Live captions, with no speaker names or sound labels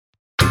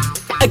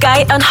a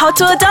guide on how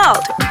to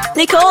adult.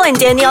 Nicole and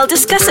Danielle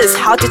discusses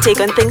how to take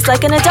on things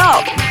like an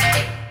adult.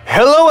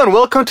 Hello and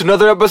welcome to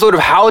another episode of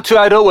How to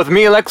Adult with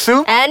me,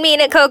 Alexu. And me,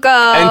 Coco.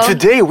 And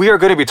today we are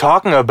going to be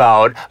talking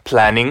about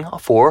planning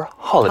for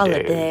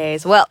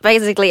holidays. Well,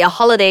 basically a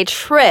holiday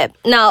trip.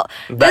 Now,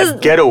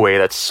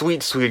 that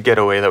sweet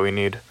getaway that we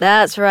need.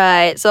 That's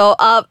right. So,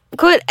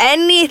 could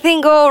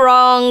anything go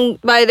wrong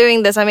by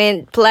doing this? I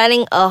mean,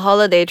 planning a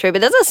holiday trip, it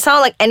doesn't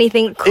sound like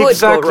anything could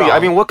go wrong. I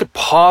mean, what could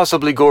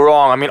possibly go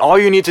wrong? I mean, all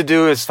you need to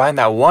do is find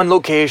that one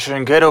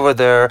location, get over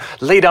there,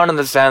 lay down in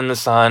the sand in the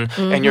sun,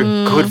 and you're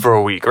good for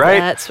a week, right?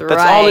 That's right.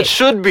 That's all it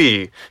should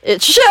be.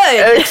 It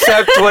should.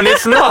 Except when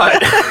it's not.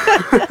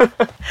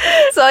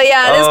 So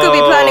yeah, this could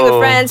be planning with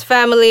friends,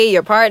 family,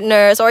 your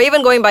partners, or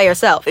even going by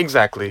yourself.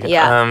 Exactly.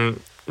 Yeah.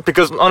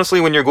 Because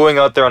honestly, when you're going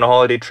out there on a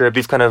holiday trip,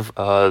 these kind of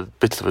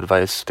bits of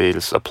advice, they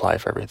just apply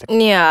for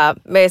everything. Yeah,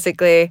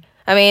 basically.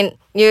 I mean,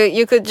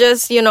 you could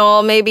just,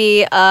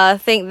 maybe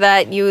think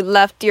that you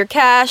left your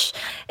cash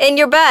in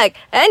your bag.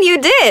 And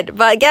you did.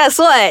 But guess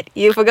what?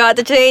 You forgot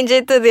to change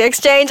it to the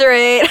exchange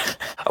rate.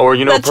 Or,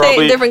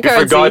 probably you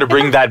forgot to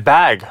bring that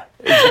bag.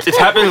 It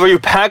happens where you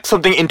pack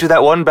something into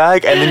that one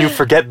bag and then you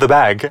forget the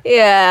bag.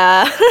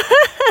 Yeah.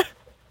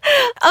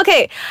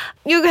 Okay,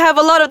 you have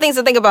a lot of things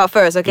to think about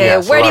first, okay?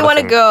 Yes, where do you want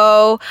to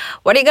go?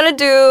 What are you going to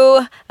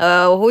do?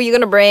 Who are you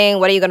going to bring?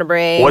 What are you going to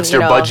bring? What's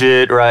your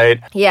budget,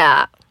 right?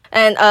 Yeah.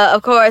 And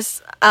of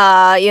course,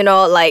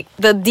 like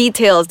the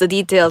details,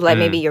 like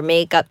maybe your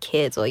makeup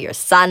kits or your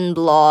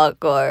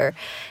sunblock or,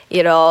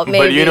 maybe...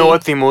 But you know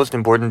what the most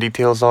important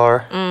details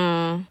are?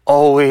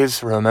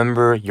 Always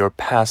remember your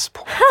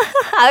passport.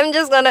 I'm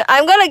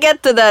gonna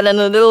get to that in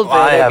a little bit,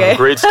 I have okay? a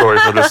great story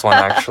for this one,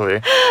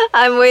 actually.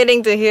 I'm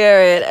waiting to hear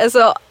it.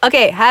 So,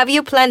 okay, have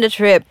you planned a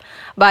trip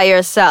by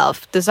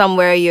yourself to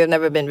somewhere you've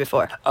never been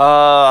before?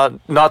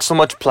 Not so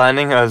much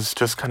planning as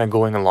just kind of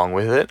going along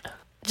with it.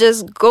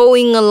 Just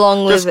going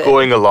along with it. Just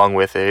going along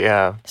with it,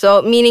 yeah.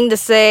 So, meaning to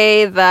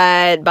say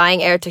that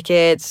buying air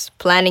tickets,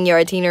 planning your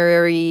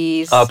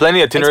itineraries.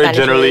 Planning itinerary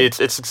generally, it's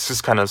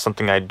just kind of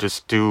something I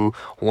just do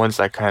once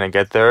I kind of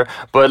get there.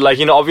 But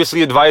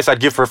obviously, advice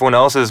I'd give for everyone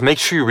else is make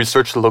sure you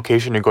research the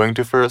location you're going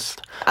to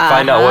first.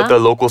 Find out what the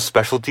local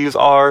specialties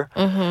are,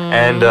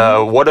 and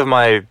one of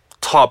my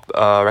top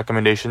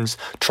recommendations: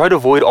 try to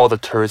avoid all the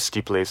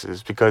touristy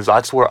places because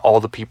that's where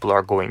all the people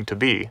are going to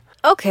be.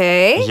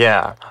 Okay.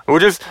 Yeah.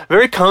 Which is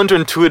very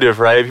counterintuitive,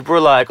 right? People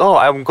are like, oh,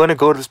 I'm going to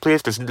go to this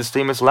place to see this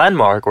famous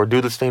landmark or do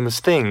this famous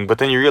thing. But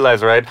then you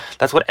realize, right,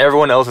 that's what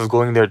everyone else is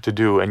going there to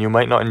do. And you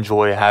might not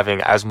enjoy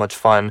having as much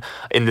fun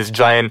in this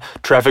giant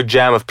traffic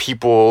jam of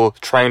people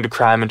trying to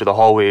cram into the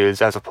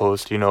hallways as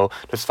opposed to,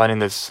 just finding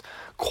this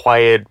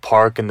quiet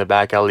park in the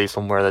back alley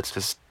somewhere that's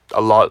just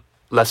a lot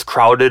less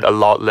crowded, a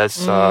lot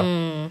less...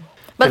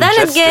 But then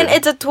congested. again,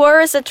 it's a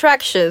tourist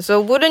attraction,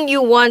 so wouldn't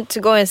you want to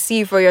go and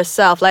see for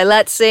yourself? Like,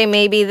 let's say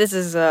maybe this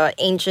is an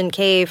ancient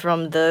cave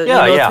from the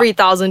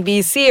 3000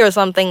 BC or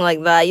something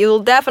like that.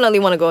 You'll definitely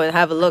want to go and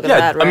have a look at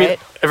that, right? I mean,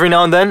 every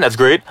now and then, that's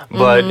great,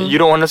 but you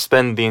don't want to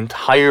spend the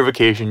entire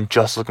vacation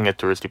just looking at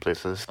touristy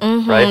places,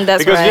 right?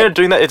 That's because right.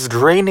 doing that, it's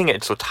draining,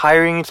 it's so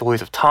tiring, it's a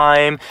waste of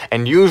time,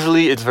 and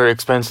usually it's very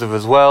expensive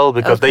as well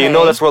because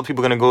that's where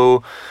people are going to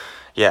go.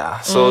 Yeah,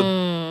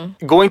 so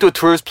going to a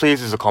tourist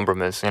place is a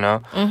compromise, You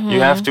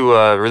have to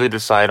really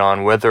decide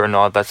on whether or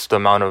not that's the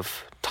amount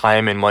of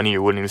time and money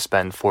you're willing to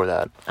spend for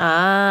that.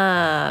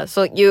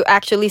 So you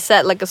actually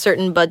set like a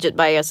certain budget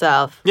by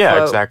yourself. Yeah,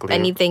 for exactly.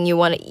 Anything you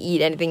want to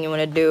eat, anything you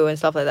want to do and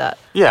stuff like that.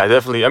 Yeah,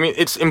 definitely. I mean,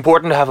 it's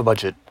important to have a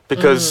budget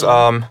because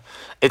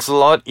it's a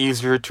lot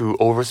easier to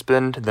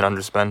overspend than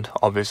underspend,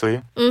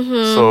 obviously.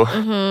 So,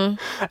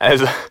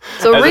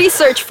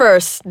 research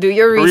first. Do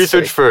your research.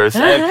 Research first.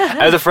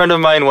 And as a friend of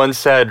mine once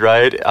said,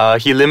 right,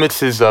 he limits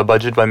his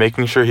budget by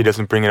making sure he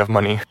doesn't bring enough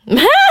money.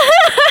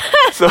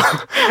 So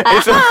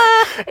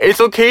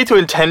it's okay to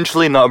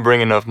intentionally not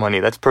bring enough money.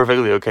 That's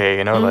perfectly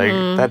okay,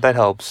 like that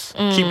helps.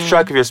 Keep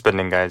track of your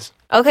spending, guys.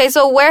 Okay,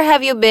 so where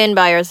have you been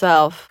by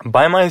yourself?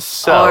 By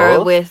myself?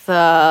 Or with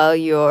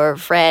your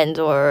friend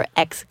or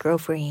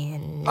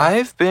ex-girlfriend?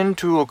 I've been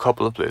to a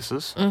couple of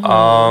places.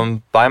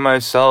 By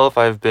myself,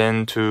 I've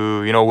been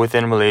to,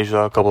 within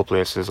Malaysia, a couple of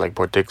places like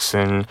Port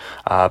Dickson,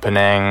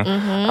 Penang.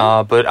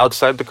 But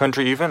outside the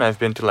country even, I've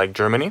been to like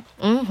Germany.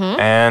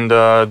 And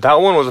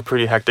that one was a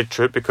pretty hectic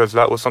trip because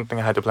that was something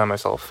I had to plan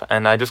myself.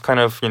 And I just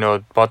kind of,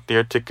 bought the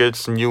air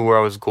tickets, knew where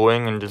I was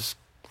going, and just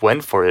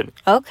went for it.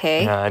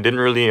 Okay. Yeah, I didn't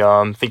really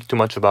think too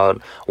much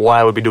about what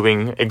I would be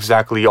doing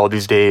exactly all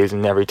these days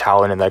in every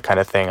town and that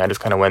kind of thing. I just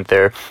kind of went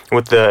there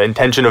with the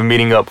intention of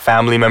meeting up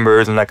family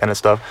members and that kind of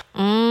stuff.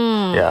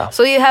 Yeah.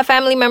 So you have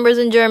family members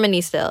in Germany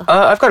still?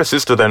 I've got a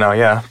sister there now,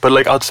 yeah. But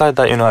like outside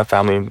that, I have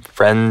family,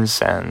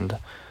 friends, and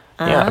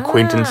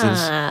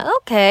acquaintances.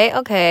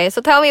 Okay.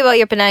 So tell me about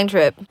your Penang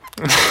trip.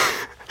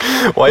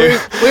 Why?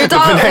 We've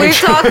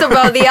talked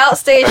about the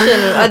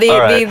outstation,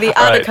 the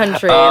outer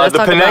country. Let's The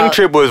talk Penang about-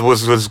 trip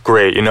was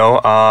great, you know.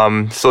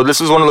 So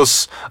this is one of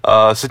those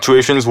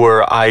situations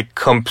where I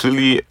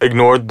completely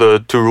ignored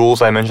the two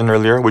rules I mentioned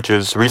earlier, which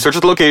is research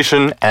the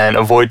location and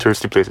avoid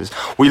touristy places.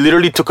 We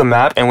literally took a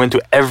map and went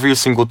to every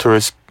single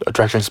tourist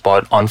attraction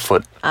spot on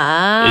foot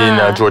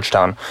in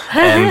Georgetown,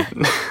 and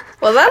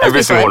Well, that must every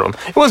be single fun. one of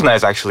them. It was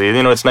nice, actually.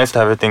 You know, it's nice to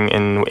have everything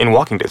in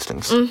walking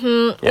distance.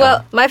 Mm-hmm. Yeah.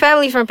 Well, my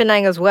family's from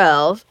Penang as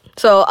well.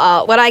 So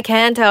what I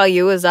can tell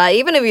you is that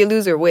even if you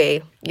lose your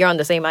way, you're on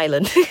the same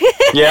island.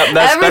 Yeah,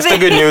 that's the Everything-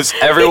 good news.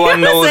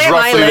 Everyone knows Same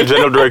roughly island. the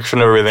general direction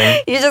of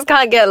everything. You just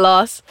can't get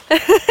lost.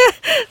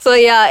 So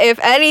yeah, if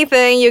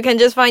anything, you can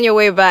just find your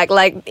way back.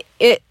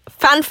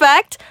 Fun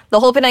fact, the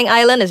whole Penang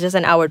Island is just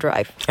an hour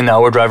drive. An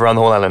hour drive around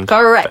the whole island.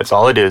 Correct. That's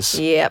all it is.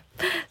 Yep.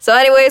 So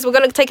anyways, we're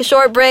going to take a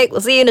short break.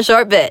 We'll see you in a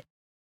short bit.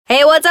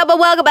 Hey, what's up and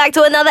welcome back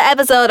to another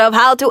episode of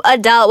How to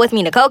Adult with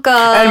me, Coco.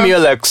 And me,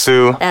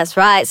 Alexu. That's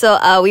right. So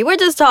we were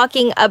just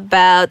talking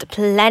about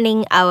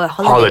planning our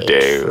holiday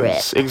trip.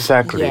 Holidays.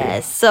 Exactly.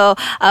 Yes. So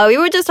we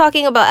were just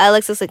talking about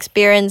Alex's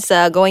experience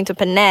going to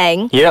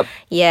Penang. Yep.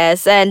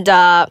 Yes, and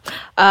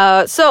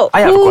so I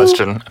have a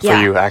question for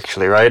Yeah. you,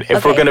 actually, right?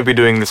 If we're Okay. going to be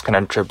doing this kind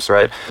of trips,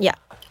 right? Yeah.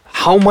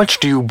 How much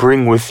do you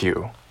bring with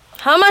you?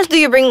 How much do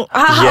you bring?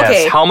 Yes.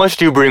 Okay. How much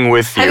do you bring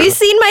with you? Have you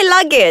seen my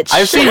luggage?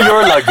 I've seen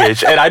your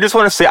luggage, and I just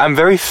want to say I'm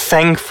very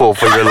thankful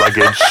for your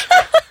luggage.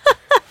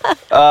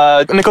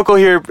 Nikoko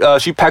here,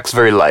 she packs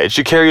very light.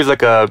 She carries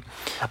like a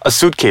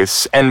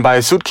suitcase, and by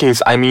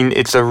suitcase I mean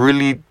it's a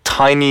really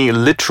tiny,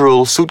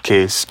 literal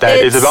suitcase that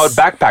is It's- about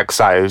backpack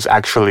size,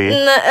 actually.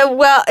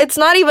 Well, it's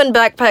not even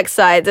backpack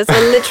size. It's a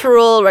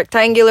literal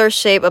rectangular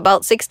shape,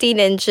 about 16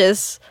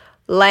 inches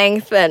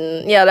length,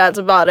 and yeah, that's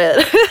about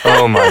it.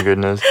 Oh my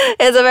goodness.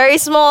 It's a very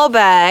small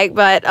bag,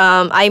 but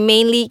I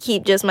mainly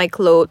keep just my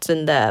clothes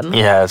in them.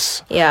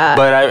 Yes. Yeah.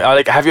 But I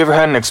like, have you ever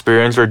had an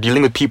experience where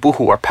dealing with people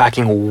who are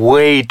packing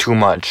way too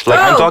much? Like,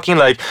 I'm Oh. talking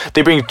like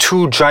they bring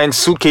 2 giant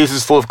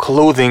suitcases full of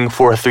clothing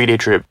for a 3-day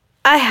trip.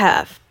 I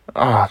have.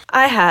 Ah,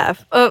 I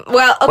have.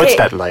 Well, okay. what's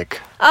that like?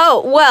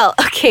 Oh, well,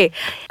 okay.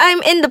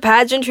 I'm in the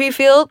pageantry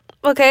field,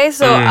 okay?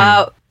 So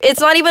it's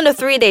not even a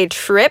 3-day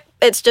trip.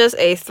 It's just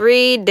a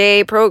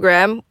 3-day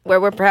program where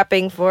we're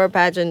prepping for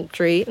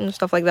pageantry and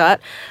stuff like that.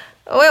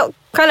 Well,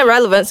 kind of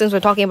relevant since we're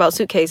talking about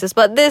suitcases,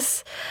 but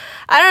this,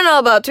 I don't know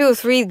about 2 or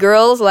 3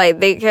 girls, like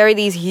they carry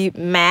these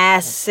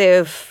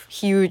massive,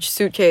 huge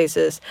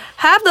suitcases.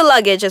 Half the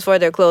luggage is for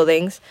their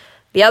clothing,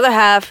 the other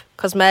half,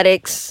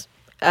 cosmetics,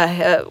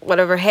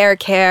 whatever, hair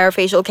care,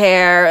 facial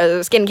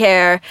care, skin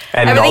care,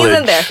 And everything's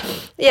in knowledge. there.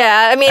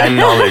 Yeah, I mean, And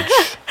knowledge.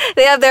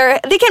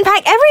 they can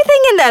pack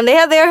everything in them. They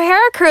have their hair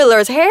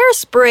curlers,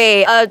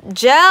 hairspray,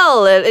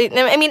 gel.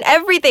 I mean,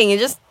 everything. You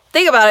just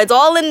think about it. It's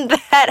all in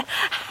that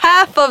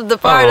half of the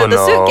part Oh, of the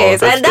no. suitcase,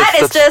 That's- and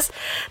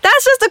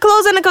that's just the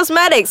clothes and the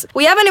cosmetics.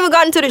 We haven't even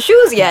gotten to the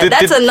shoes yet.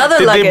 That's another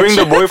did luggage. they bring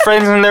the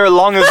boyfriends in there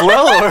along as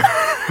well? Or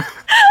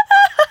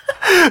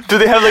do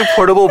they have like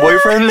portable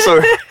boyfriends?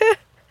 Or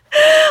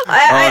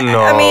I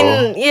no.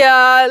 mean,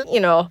 yeah, you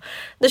know,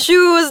 the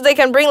shoes, they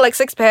can bring like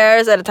 6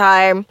 pairs at a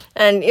time,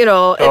 and you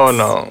know, it's, oh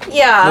no.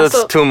 yeah, That's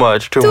so too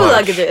much. Too 2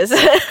 much. luggages.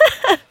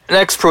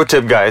 Next pro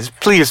tip, guys,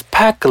 please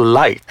pack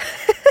light.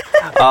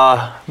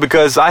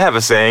 Because I have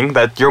a saying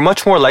that you're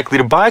much more likely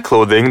to buy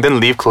clothing than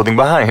leave clothing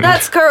behind.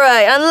 That's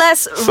correct.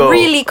 Unless So-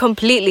 really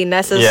completely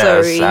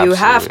necessary, Yes, you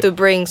have absolutely. to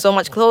bring so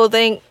much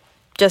clothing.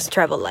 Just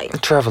travel light.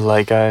 Travel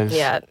light, guys.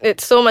 Yeah,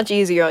 it's so much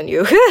easier on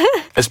you.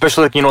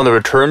 Especially like, you know, on the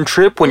return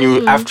trip when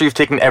you after you've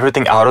taken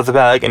everything out of the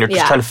bag and you're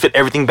just Mm-hmm. Yeah. trying to fit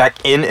everything back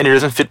in and it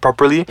doesn't fit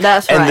properly.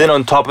 That's And then right.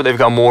 on top of it, they've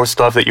got more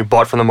stuff that you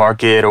bought from the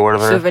market or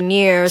whatever.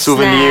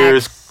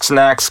 Souvenirs,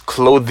 Snacks,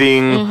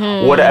 clothing,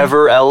 Mm-hmm.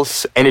 whatever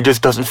else, and it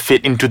just doesn't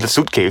fit into the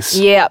suitcase.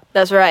 Yeah,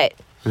 that's right.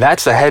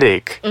 That's a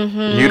headache.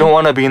 You don't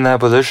want to be in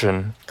that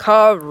position.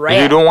 Correct.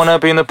 You don't want to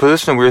be in the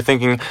position where you're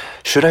thinking,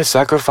 should I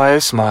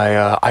sacrifice my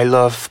I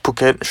Love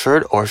Phuket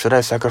shirt or should I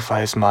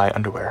sacrifice my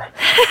underwear?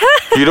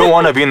 You don't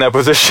want to be in that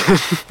position.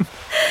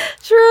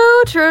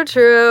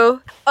 True.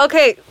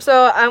 Okay,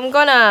 so I'm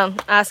gonna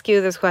ask you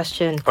this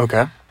question.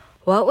 Okay.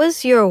 What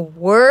was your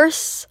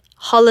worst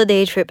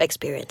holiday trip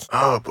experience?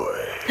 Oh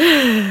boy.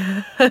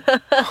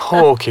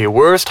 Okay,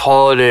 worst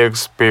holiday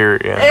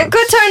experience. It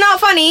could turn out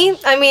funny.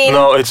 I mean,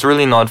 No, it's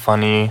really not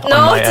funny. on No,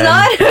 my it's end,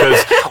 not?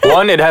 Because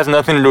one, it has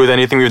nothing to do with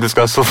anything we've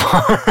discussed so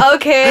far.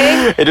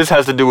 okay. It just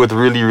has to do with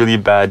really, really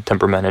bad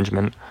temper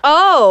management.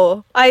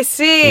 Oh, I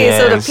see.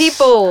 So the Yes.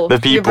 people the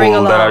you bring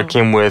people along. that I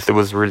came with, it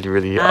was really,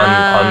 really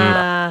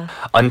Ah.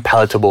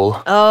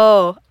 unpalatable.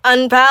 Oh,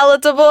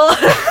 unpalatable.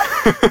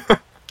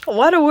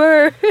 What a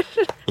word.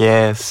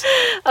 Yes.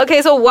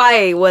 Okay, so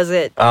why was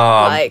it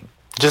like?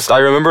 Just I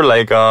remember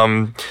like there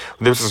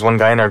was this one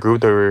guy in our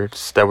group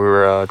that we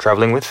were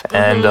traveling with,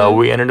 and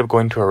we ended up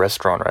going to a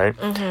restaurant, right?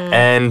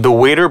 And the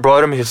waiter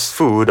brought him his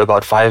food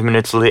about 5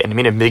 minutes late, and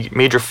he made a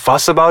major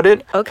fuss about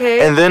it.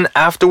 Okay. And then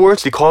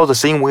afterwards, he called the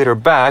same waiter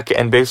back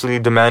and basically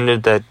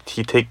demanded that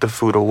he take the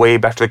food away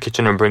back to the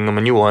kitchen and bring him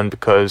a new one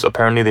because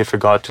apparently they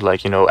forgot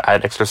to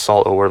add extra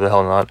salt or whatever the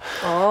hell not.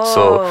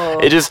 So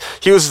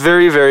he was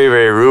very, very,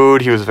 very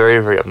rude. He was very,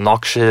 very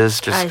obnoxious.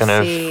 Just kind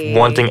of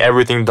wanting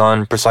everything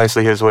done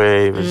precisely his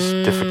way. It was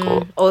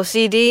difficult.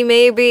 OCD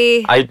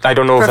maybe? I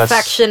don't know if that's...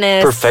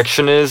 Perfectionist.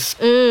 Perfectionist.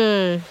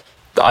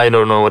 I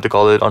don't know what to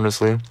call it,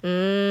 honestly.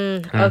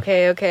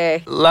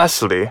 Okay.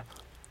 Lastly,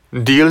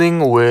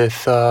 dealing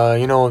with,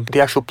 the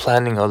actual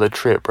planning of the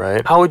trip,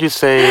 right? How would you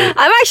say...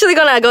 I'm actually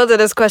gonna go to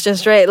this question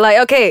straight. Like,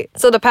 okay,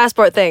 so the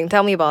passport thing,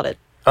 tell me about it.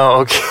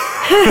 Oh, okay.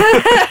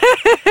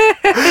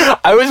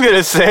 I was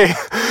gonna say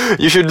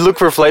you should look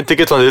for flight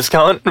tickets on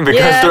discount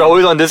because they're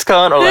always on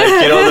discount or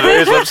the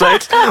various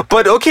websites.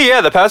 But okay, yeah,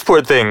 the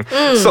passport thing.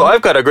 So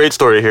I've got a great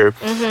story here.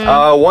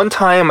 One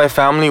time my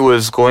family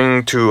was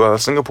going to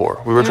Singapore.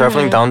 We were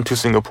traveling down to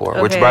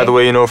Singapore, which by the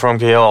way, from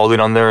KL all the way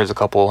down there is a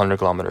couple hundred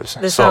kilometers.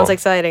 This sounds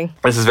exciting.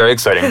 This is very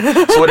exciting.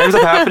 So what ends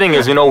up happening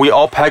is, we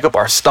all pack up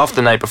our stuff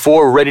the night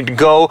before, we're ready to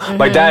go.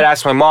 My dad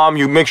asked my mom,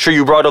 you make sure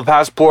you brought the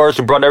passports,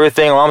 you brought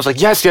everything. My mom's like,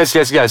 yes. She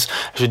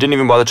didn't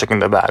even bother checking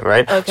the bag,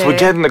 right? Okay. So we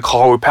get in the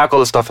car, we pack all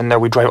the stuff in there,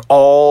 we drive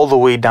all the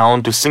way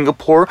down to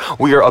Singapore.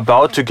 We are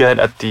about to get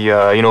at the,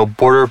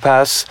 border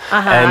pass.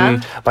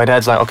 And my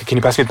dad's like, okay, can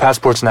you pass me the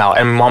passports now?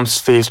 And mom's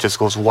face just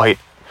goes white.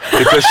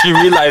 Because she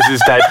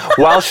realizes that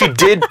while she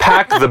did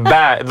pack the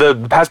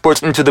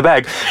passports into the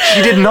bag,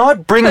 she did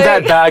not bring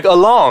that bag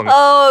along.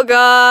 Oh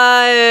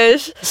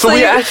gosh. So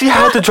we actually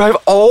had to drive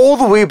all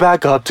the way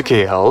back up to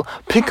KL,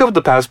 pick up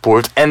the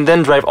passports, and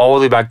then drive all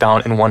the way back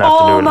down in one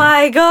afternoon. Oh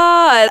my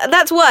god.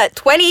 That's what,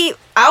 20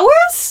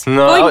 hours?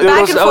 No, going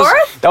back and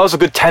forth? That was a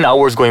good 10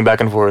 hours going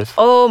back and forth.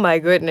 Oh my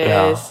goodness.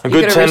 Yeah. A You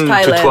good could've 10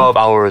 reached to Thailand. 12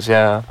 hours,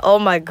 yeah. Oh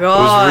my It gosh.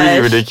 was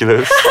really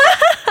ridiculous.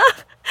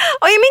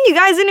 Oh, you mean you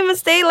guys didn't even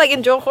stay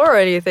in Johor or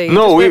anything?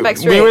 No, Just we went back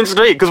straight? went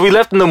straight because we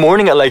left in the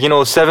morning at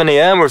 7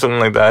 a.m. or something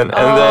like that. And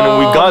then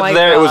we got my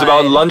there, it was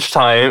about God.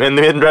 lunchtime, and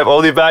we had to drive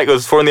all the way back. It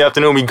was 4 in the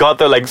afternoon. We got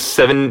there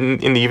 7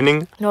 in the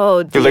evening.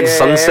 Oh dear. It was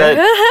sunset.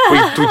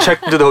 we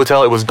checked into the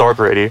hotel, it was dark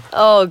already.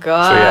 Oh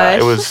gosh. So yeah,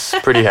 it was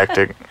pretty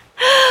hectic.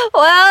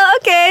 Well,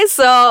 okay,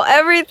 so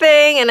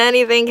everything and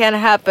anything can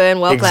happen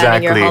while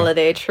planning your Exactly.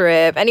 holiday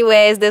trip.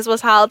 Anyways, this was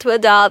How to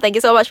Adult. Thank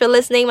you so much for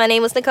listening. My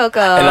name was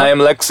Nikoko. And I am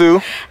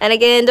Lexu. And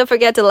again, don't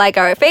forget to like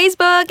our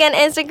Facebook and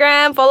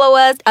Instagram. Follow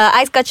us,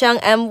 Ice Kacang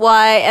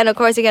MY. And of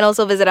course, you can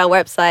also visit our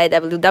website,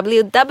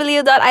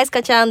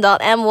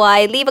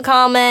 www.icekacang.my. Leave a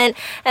comment.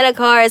 And of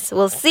course,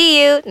 we'll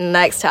see you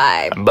next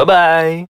time. Bye-bye.